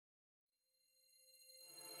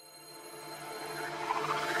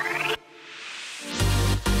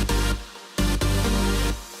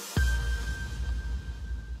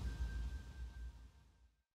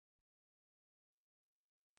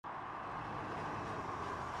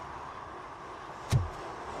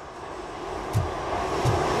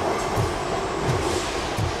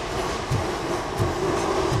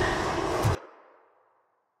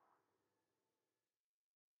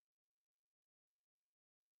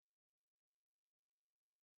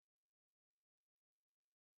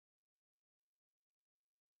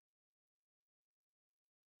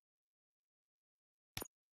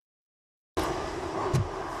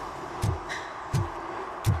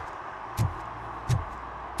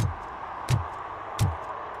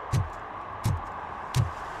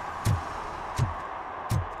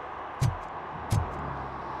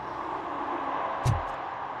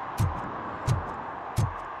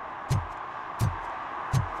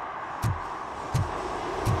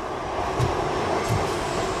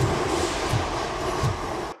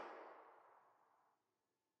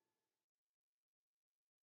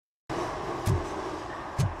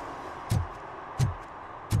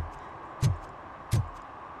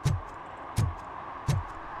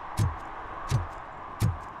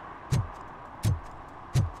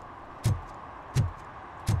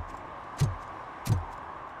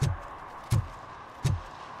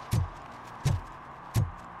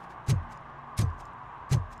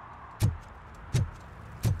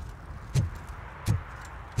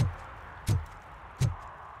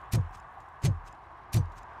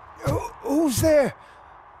almost there?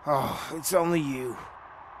 Oh, it's only you.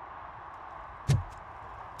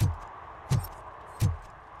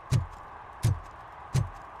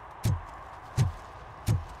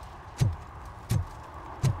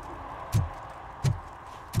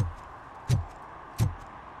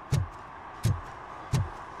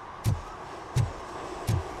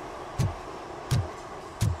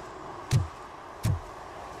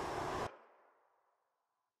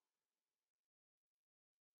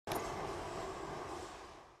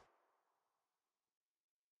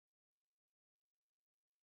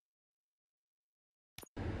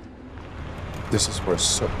 This is where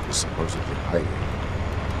Sook is supposedly hiding.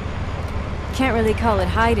 Can't really call it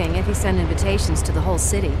hiding if he sent invitations to the whole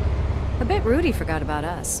city. A bit rude he forgot about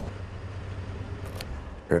us.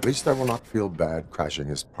 At least I will not feel bad crashing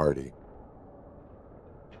his party.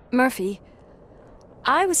 Murphy,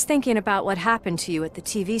 I was thinking about what happened to you at the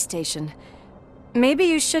TV station. Maybe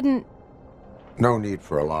you shouldn't... No need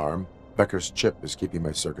for alarm. Becker's chip is keeping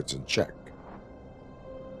my circuits in check.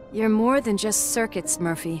 You're more than just circuits,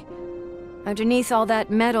 Murphy. Underneath all that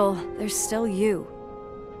metal, there's still you.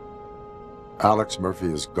 Alex Murphy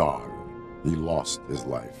is gone. He lost his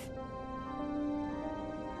life.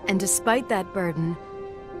 And despite that burden,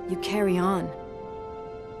 you carry on.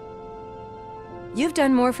 You've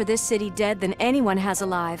done more for this city dead than anyone has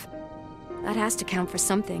alive. That has to count for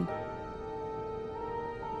something.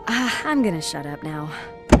 I'm gonna shut up now.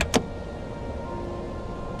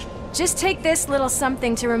 Just take this little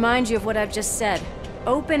something to remind you of what I've just said.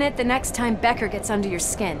 Open it the next time Becker gets under your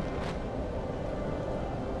skin.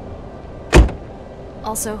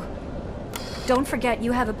 Also, don't forget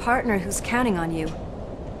you have a partner who's counting on you.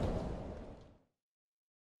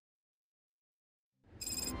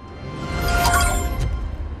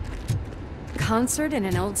 Concert in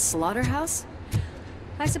an old slaughterhouse?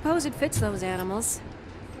 I suppose it fits those animals.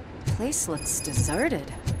 Place looks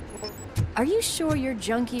deserted. Are you sure your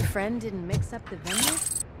junkie friend didn't mix up the venue?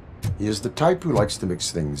 He is the type who likes to mix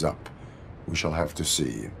things up. We shall have to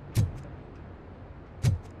see.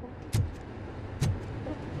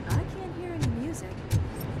 I can't hear any music.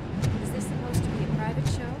 Is this supposed to be a private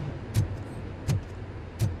show?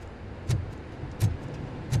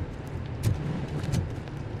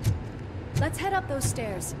 Let's head up those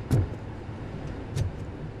stairs.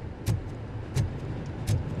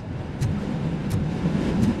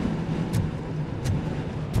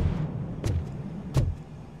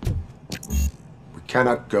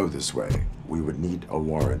 Cannot go this way. We would need a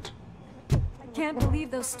warrant. I can't believe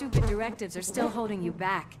those stupid directives are still holding you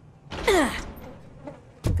back.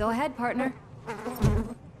 Go ahead, partner.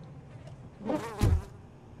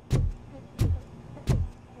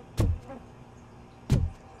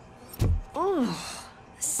 Oh,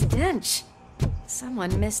 the stench.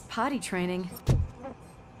 Someone missed potty training.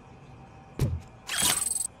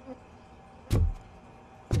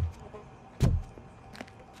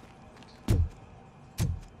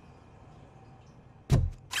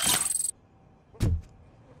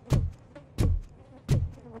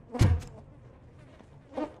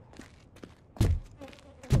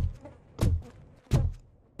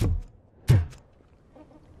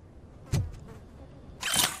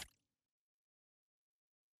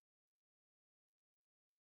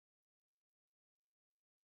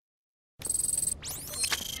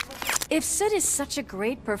 If Sid is such a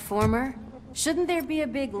great performer, shouldn't there be a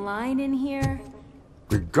big line in here?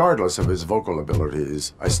 Regardless of his vocal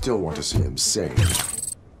abilities, I still want to see him sing.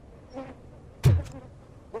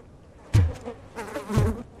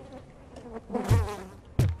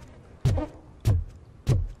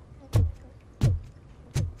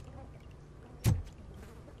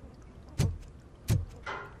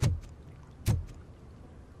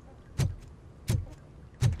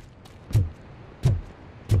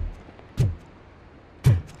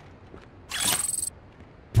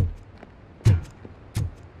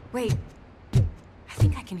 Wait, I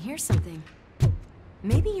think I can hear something.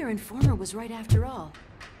 Maybe your informer was right after all.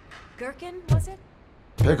 Gherkin, was it?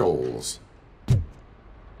 Pickles.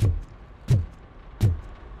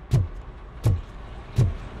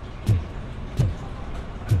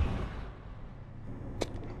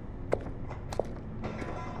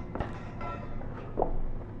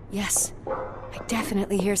 Yes, I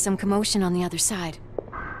definitely hear some commotion on the other side.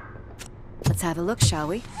 Let's have a look, shall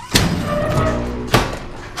we?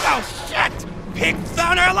 Oh shit! Pigs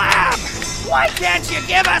on our lab! Why can't you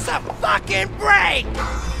give us a fucking break?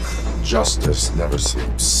 Justice never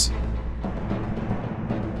sleeps.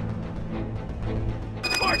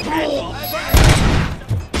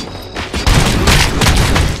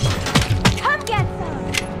 Come get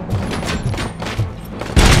some!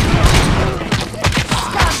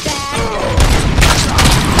 Stop that!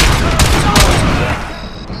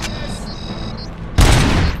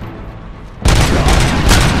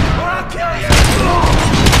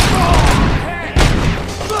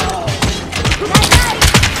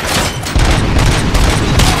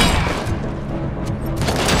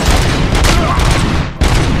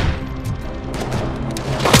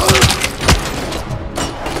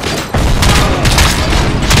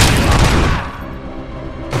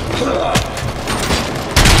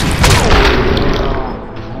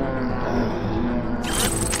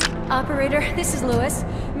 Operator, this is Lewis.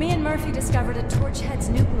 Me and Murphy discovered a Torchhead's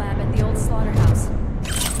nuke lab at the old slaughterhouse.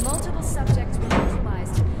 Multiple subjects were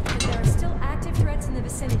neutralized, but there are still active threats in the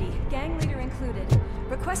vicinity, gang leader included.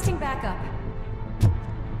 Requesting backup.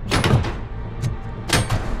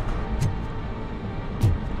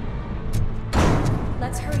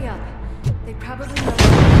 Let's hurry up. They probably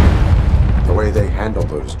know. The way they handle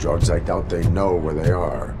those drugs, I doubt they know where they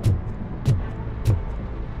are.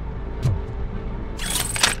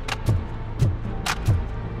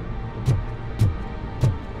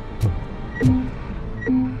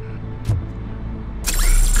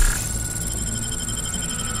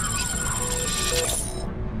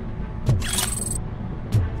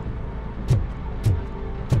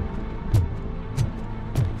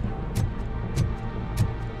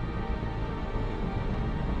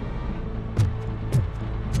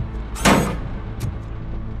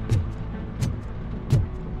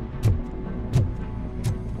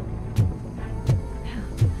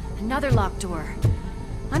 Another locked door.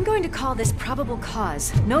 I'm going to call this probable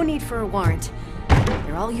cause. No need for a warrant.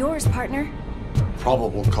 They're all yours, partner.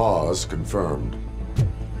 Probable cause confirmed.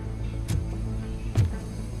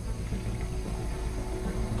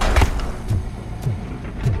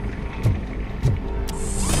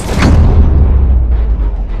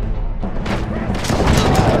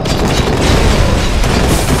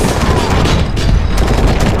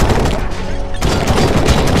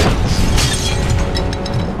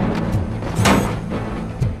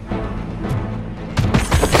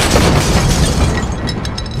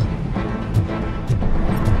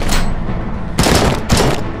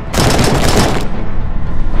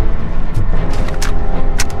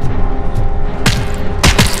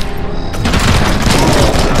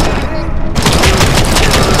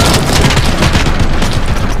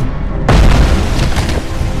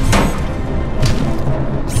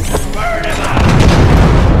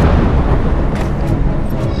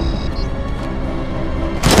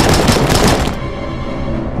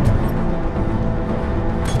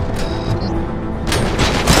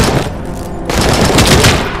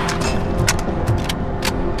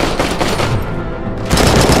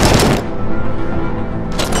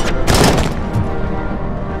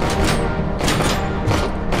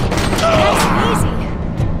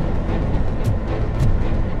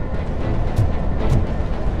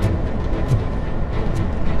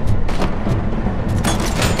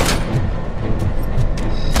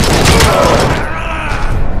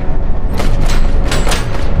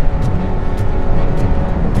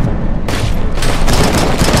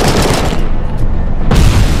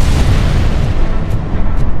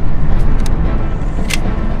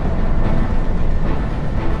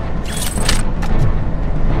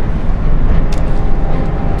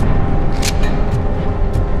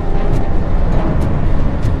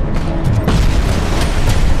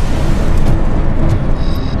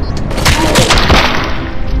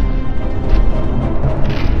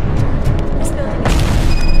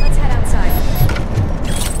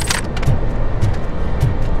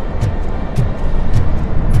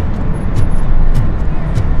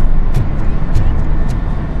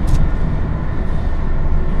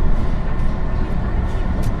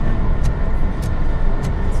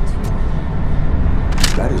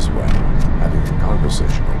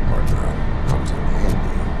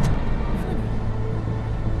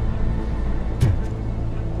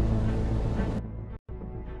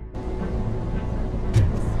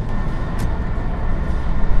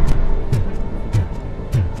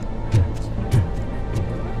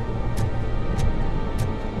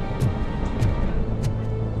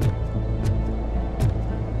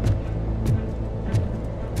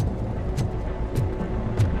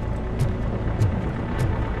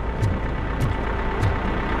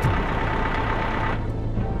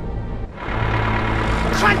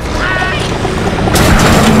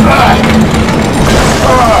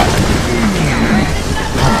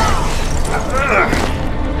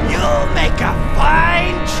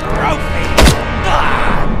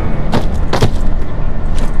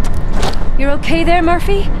 Okay there,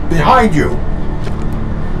 Murphy? Behind you!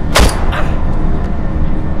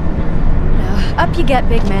 Up you get,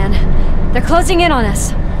 big man. They're closing in on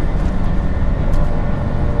us.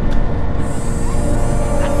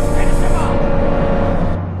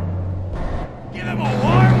 Give him a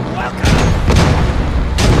warm welcome!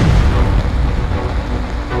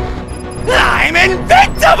 I'm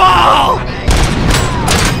invincible!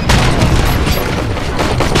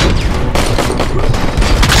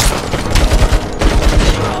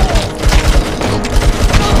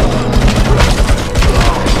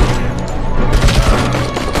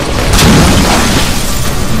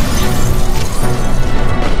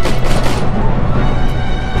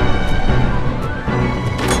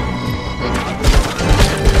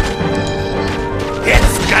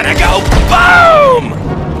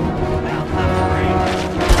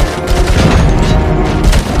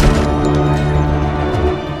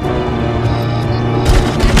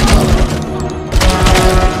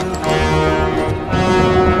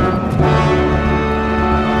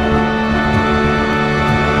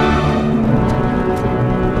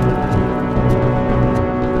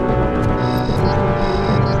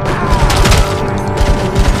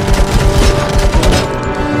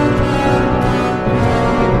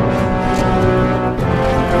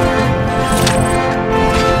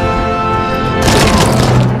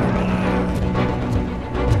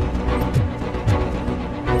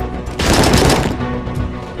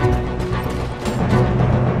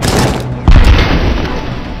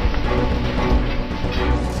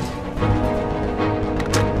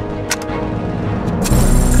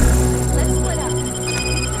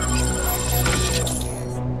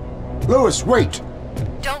 Lewis, wait!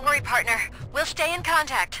 Don't worry, partner. We'll stay in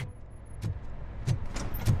contact.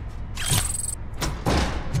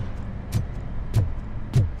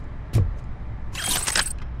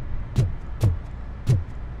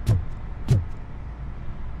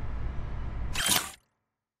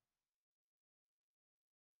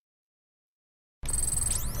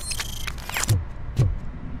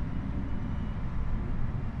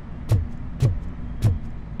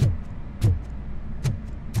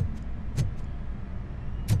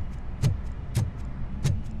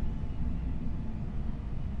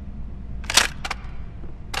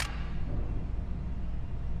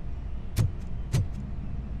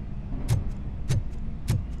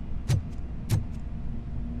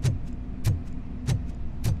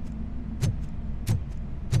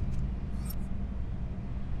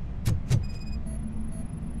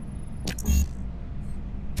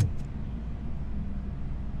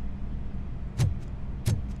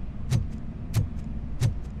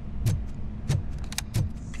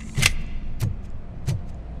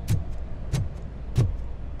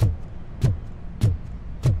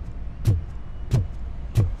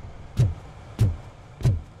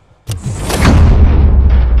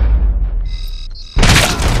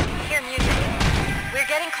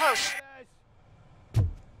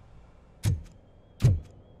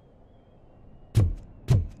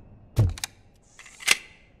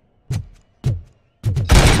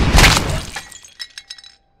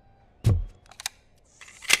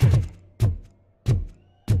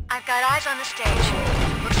 I've got eyes on the stage.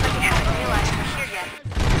 Looks like you haven't realized we're here yet.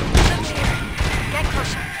 Luke's here. Get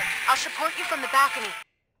closer. I'll support you from the balcony.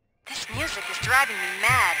 This music is driving me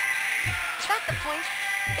mad. Is that the point?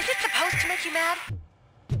 Is it supposed to make you mad?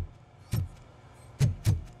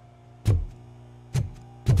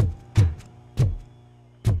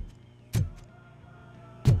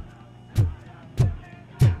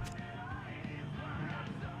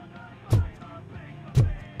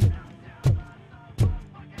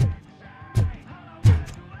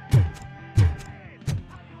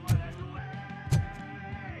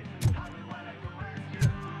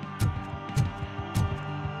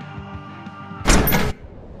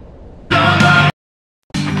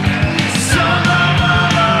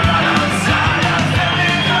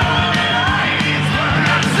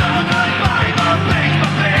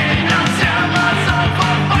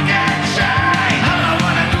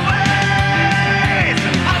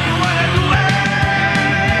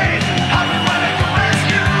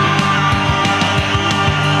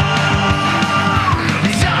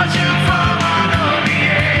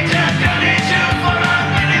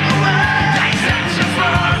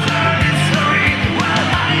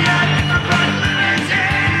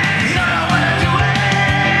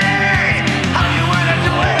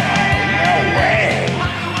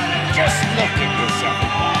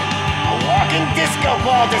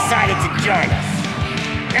 Decided to join us.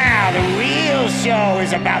 Now the real show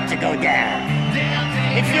is about to go down.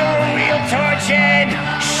 If you're a real torchhead,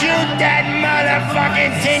 shoot that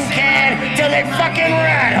motherfucking tin can till it fucking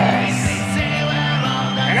rattles.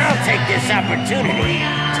 And I'll take this opportunity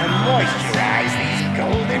to moisturize these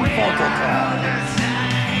golden vocal cords.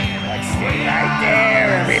 Let's stay right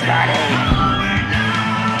there, everybody.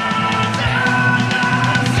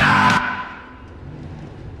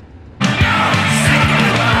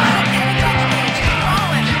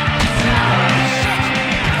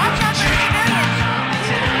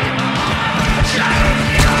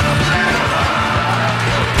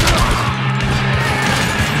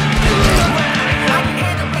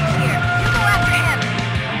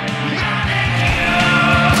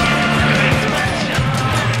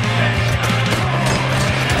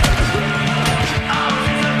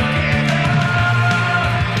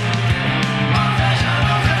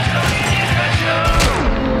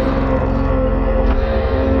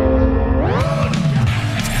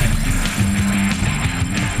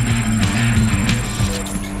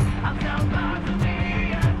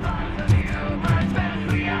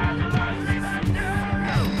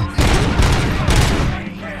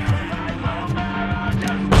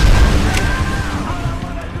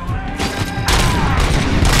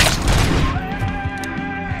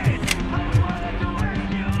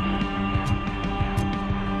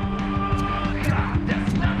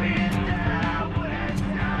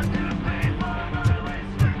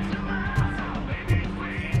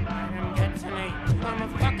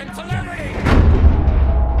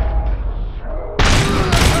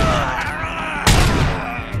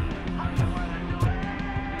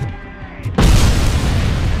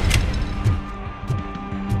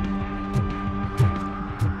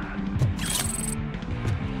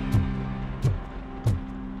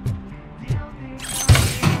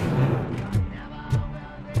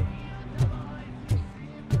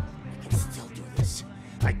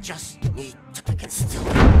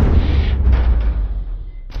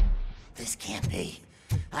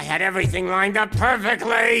 had everything lined up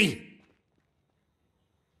perfectly!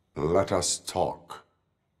 Let us talk.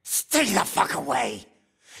 Stay the fuck away!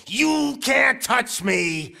 You can't touch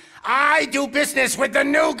me! I do business with the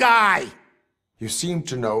new guy! You seem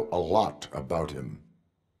to know a lot about him.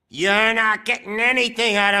 You're not getting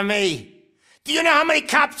anything out of me! Do you know how many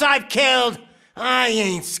cops I've killed? I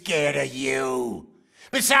ain't scared of you.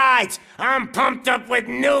 Besides, I'm pumped up with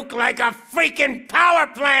nuke like a freaking power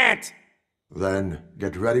plant! Then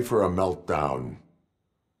get ready for a meltdown.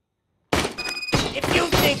 If you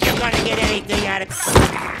think you're gonna get anything out of...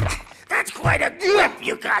 That's quite a grip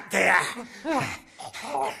you got there!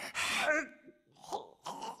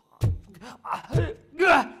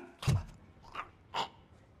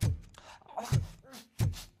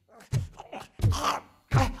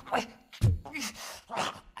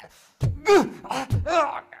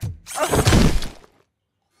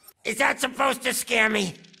 Is that supposed to scare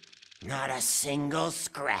me? Not a single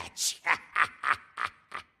scratch.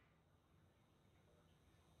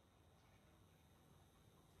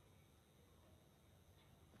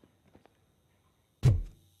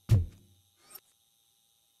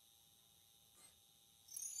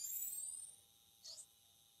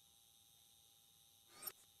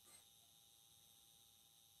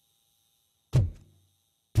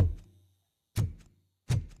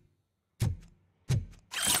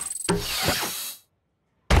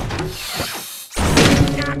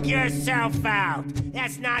 Knock yourself out.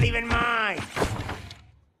 That's not even mine.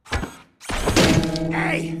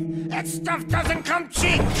 Hey, that stuff doesn't come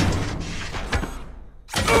cheap.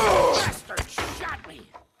 Bastard shot me.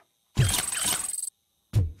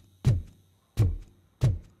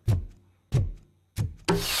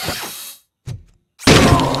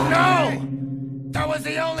 No! That was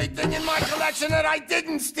the only thing in my collection that I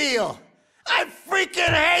didn't steal. I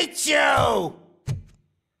freaking hate you!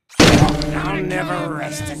 I'll never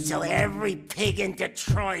rest until every pig in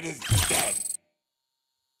Detroit is dead.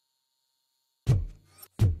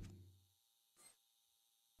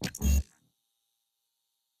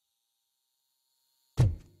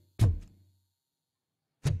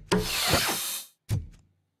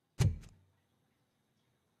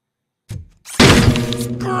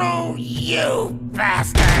 Screw you,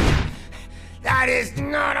 bastard! That is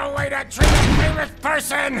not a way to treat a famous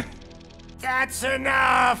person! That's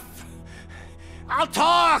enough! I'll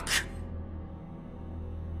talk!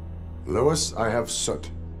 Lewis, I have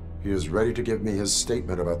Soot. He is ready to give me his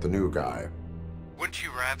statement about the new guy. Wouldn't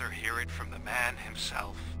you rather hear it from the man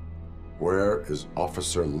himself? Where is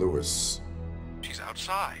Officer Lewis? She's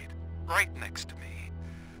outside, right next to me.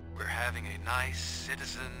 We're having a nice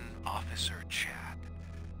citizen-officer chat.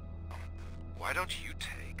 Why don't you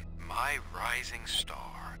take my rising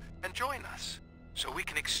star and join us, so we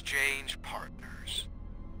can exchange partners?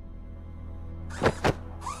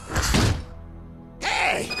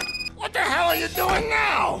 Hey! What the hell are you doing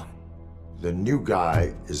now? The new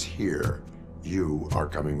guy is here. You are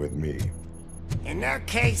coming with me. In that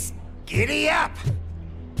case, giddy up!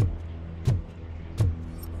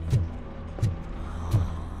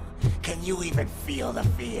 Can you even feel the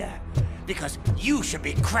fear? Because you should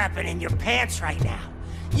be crapping in your pants right now.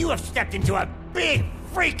 You have stepped into a big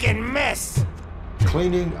freaking mess!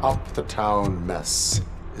 Cleaning up the town mess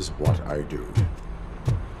is what I do.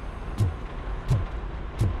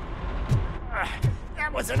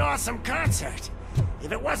 That was an awesome concert.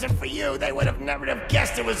 If it wasn't for you, they would have never have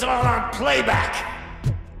guessed it was all on playback.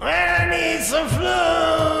 I need some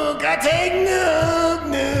fluke. I take nuke,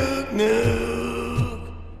 nuke, nuke.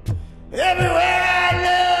 Everywhere I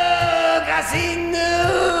look, I see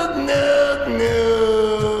nuke, nuke,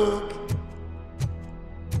 nuke.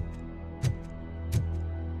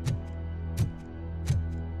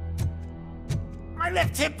 My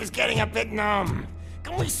left hip is getting a bit numb.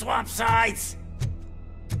 Can we swap sides?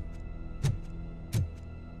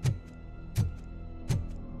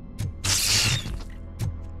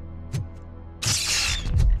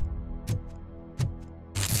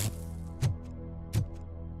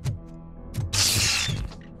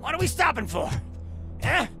 What are we stopping for?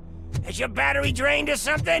 Huh? Is your battery drained or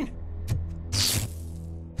something?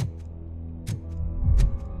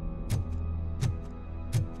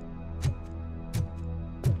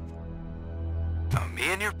 Now, me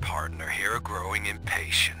and your partner here are growing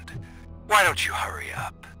impatient. Why don't you hurry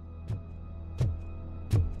up?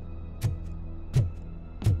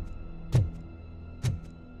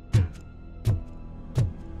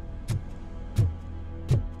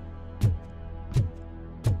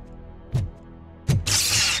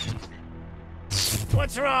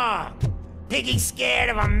 What's wrong? Piggy scared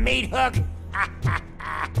of a meat hook?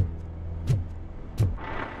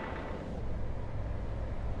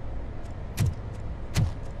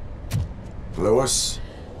 Lewis,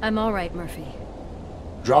 I'm all right, Murphy.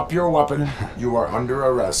 drop your weapon. You are under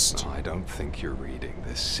arrest. I don't think you're reading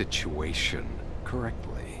this situation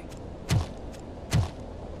correctly.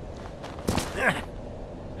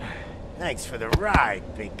 Thanks for the ride,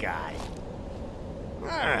 big guy.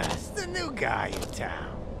 It's the new guy in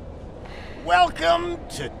town. Welcome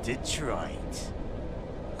to Detroit.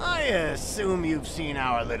 I assume you've seen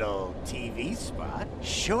our little TV spot.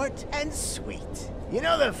 Short and sweet. You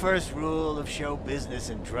know the first rule of show business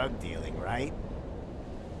and drug dealing, right?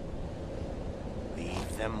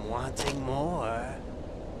 Leave them wanting more.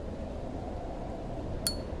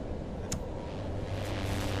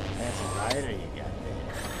 That's a lighter you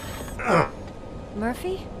got there.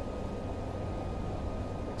 Murphy?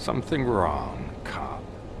 Something wrong, cop.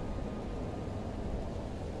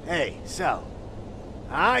 Hey, so,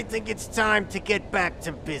 I think it's time to get back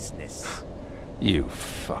to business. You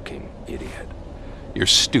fucking idiot. Your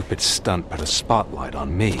stupid stunt put a spotlight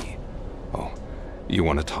on me. Oh, you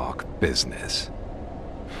want to talk business?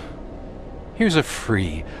 Here's a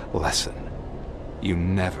free lesson. You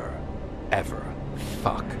never, ever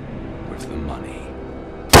fuck with the money.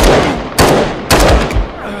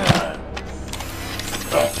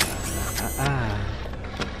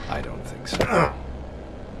 I don't think so.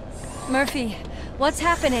 Murphy, what's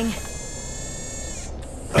happening?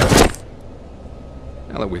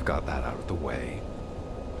 Now that we've got that out of the way,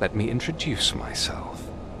 let me introduce myself.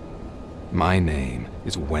 My name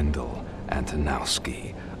is Wendell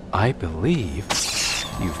Antonowski. I believe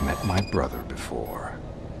you've met my brother before.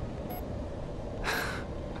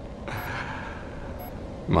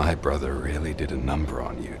 My brother really did a number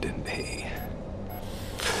on you, didn't he?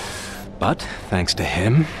 But thanks to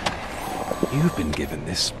him, you've been given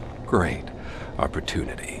this great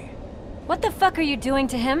opportunity. What the fuck are you doing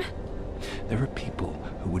to him? There are people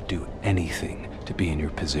who would do anything to be in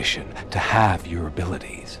your position, to have your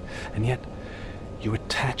abilities, and yet you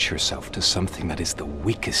attach yourself to something that is the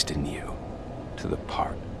weakest in you, to the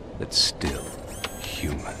part that's still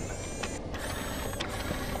human.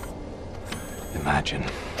 Imagine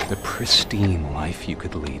the pristine life you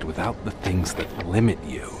could lead without the things that limit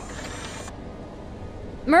you.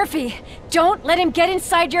 Murphy, don't let him get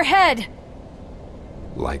inside your head!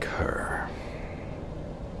 Like her.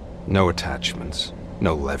 No attachments,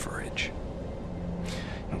 no leverage.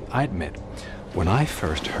 I admit, when I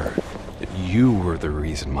first heard that you were the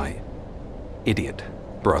reason my idiot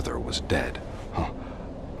brother was dead,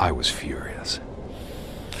 I was furious.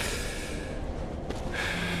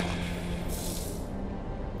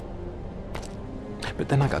 But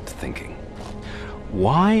then I got to thinking,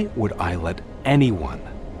 why would I let anyone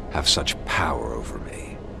have such power over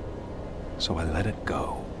me? So I let it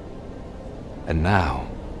go. And now,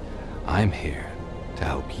 I'm here to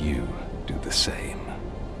help you do the same.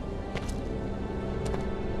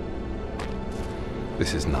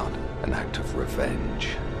 This is not an act of revenge.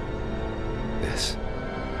 This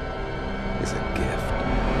is a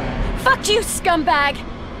gift. Fuck you, scumbag!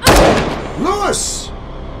 Lewis!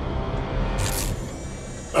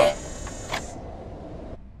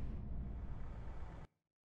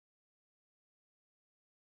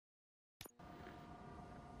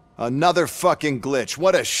 Another fucking glitch.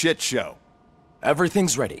 What a shit show.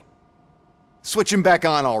 Everything's ready. Switch him back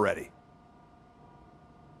on already.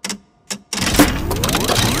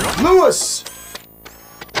 Lewis!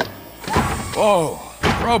 Whoa,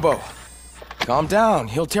 Robo. Calm down.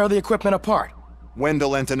 He'll tear the equipment apart.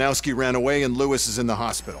 Wendell Antonowski ran away and Lewis is in the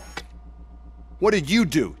hospital. What did you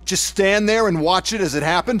do? Just stand there and watch it as it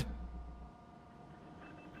happened?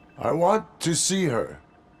 I want to see her.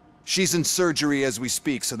 She's in surgery as we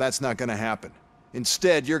speak, so that's not gonna happen.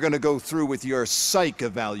 Instead, you're gonna go through with your psych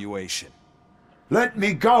evaluation. Let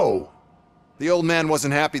me go! The old man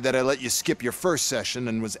wasn't happy that I let you skip your first session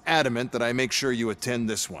and was adamant that I make sure you attend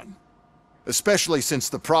this one. Especially since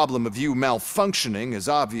the problem of you malfunctioning has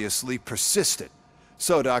obviously persisted.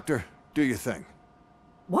 So, Doctor, do your thing.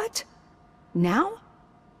 What? Now?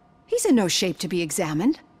 He's in no shape to be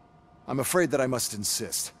examined. I'm afraid that I must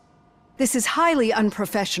insist. This is highly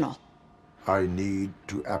unprofessional. I need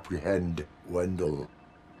to apprehend Wendell.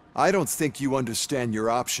 I don't think you understand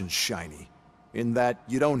your options, Shiny. In that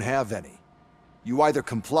you don't have any. You either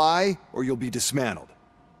comply, or you'll be dismantled.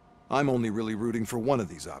 I'm only really rooting for one of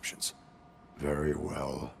these options. Very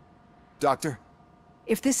well. Doctor?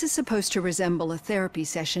 If this is supposed to resemble a therapy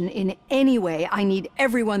session in any way, I need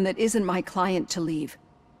everyone that isn't my client to leave.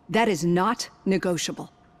 That is not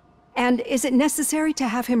negotiable. And is it necessary to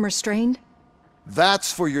have him restrained?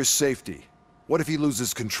 That's for your safety. What if he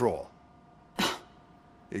loses control?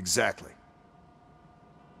 Exactly.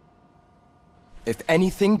 If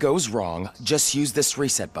anything goes wrong, just use this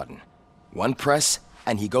reset button. One press,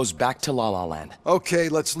 and he goes back to La La Land. Okay,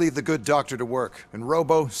 let's leave the good doctor to work. And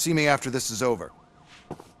Robo, see me after this is over.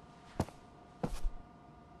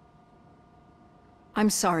 I'm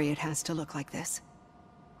sorry it has to look like this.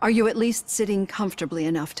 Are you at least sitting comfortably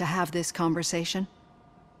enough to have this conversation?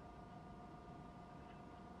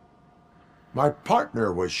 My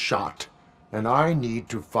partner was shot, and I need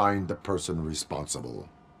to find the person responsible.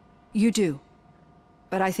 You do.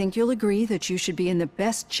 But I think you'll agree that you should be in the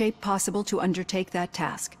best shape possible to undertake that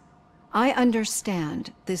task. I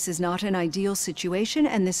understand this is not an ideal situation,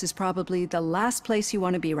 and this is probably the last place you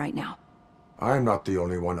want to be right now. I'm not the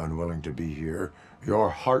only one unwilling to be here. Your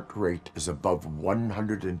heart rate is above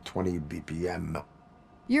 120 BPM.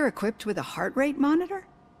 You're equipped with a heart rate monitor?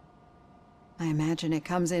 I imagine it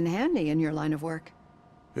comes in handy in your line of work.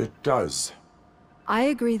 It does. I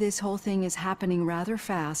agree this whole thing is happening rather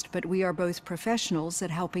fast, but we are both professionals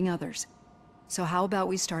at helping others. So how about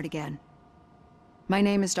we start again? My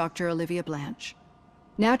name is Dr. Olivia Blanche.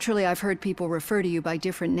 Naturally, I've heard people refer to you by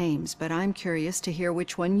different names, but I'm curious to hear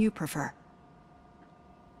which one you prefer.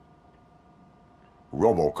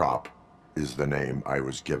 Robocop is the name I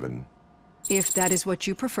was given. If that is what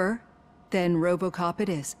you prefer, then Robocop it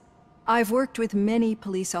is. I've worked with many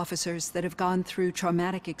police officers that have gone through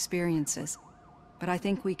traumatic experiences, but I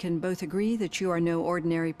think we can both agree that you are no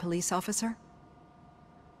ordinary police officer.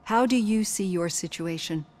 How do you see your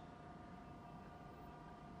situation?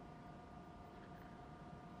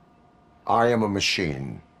 I am a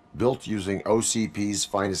machine, built using OCP's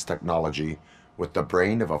finest technology, with the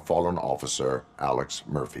brain of a fallen officer, Alex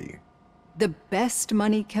Murphy. The best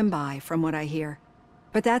money can buy, from what I hear.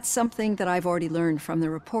 But that's something that I've already learned from the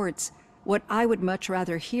reports. What I would much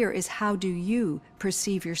rather hear is how do you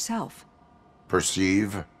perceive yourself?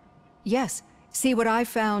 Perceive? Yes. See, what I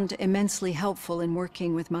found immensely helpful in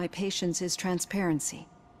working with my patients is transparency.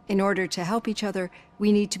 In order to help each other,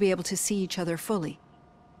 we need to be able to see each other fully.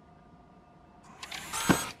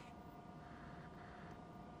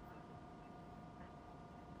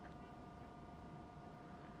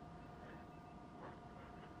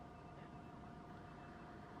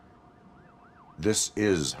 This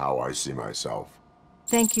is how I see myself.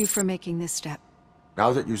 Thank you for making this step.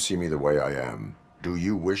 Now that you see me the way I am, do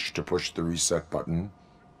you wish to push the reset button?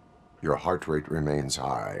 Your heart rate remains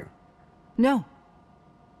high. No,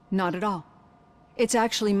 not at all. It's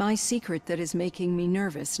actually my secret that is making me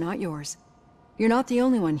nervous, not yours. You're not the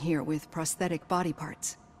only one here with prosthetic body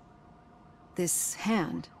parts. This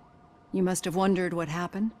hand, you must have wondered what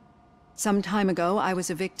happened. Some time ago, I was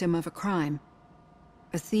a victim of a crime.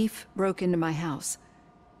 A thief broke into my house.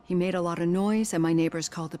 He made a lot of noise and my neighbors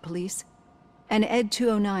called the police. And Ed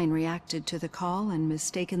 209 reacted to the call and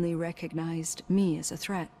mistakenly recognized me as a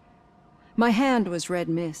threat. My hand was red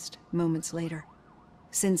mist moments later.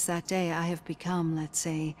 Since that day, I have become, let's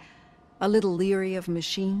say, a little leery of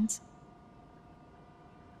machines.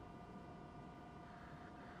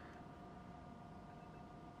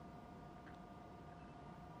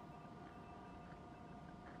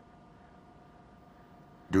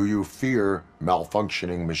 Do you fear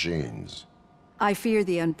malfunctioning machines? I fear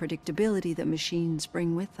the unpredictability that machines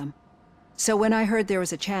bring with them. So when I heard there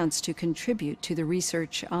was a chance to contribute to the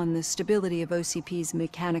research on the stability of OCP's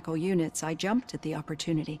mechanical units, I jumped at the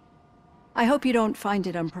opportunity. I hope you don't find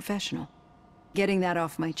it unprofessional. Getting that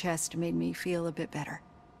off my chest made me feel a bit better.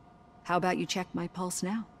 How about you check my pulse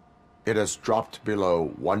now? It has dropped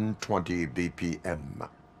below 120 BPM.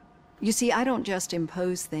 You see, I don't just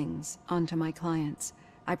impose things onto my clients.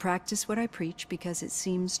 I practice what I preach because it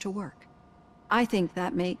seems to work. I think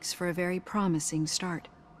that makes for a very promising start.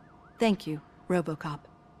 Thank you, Robocop.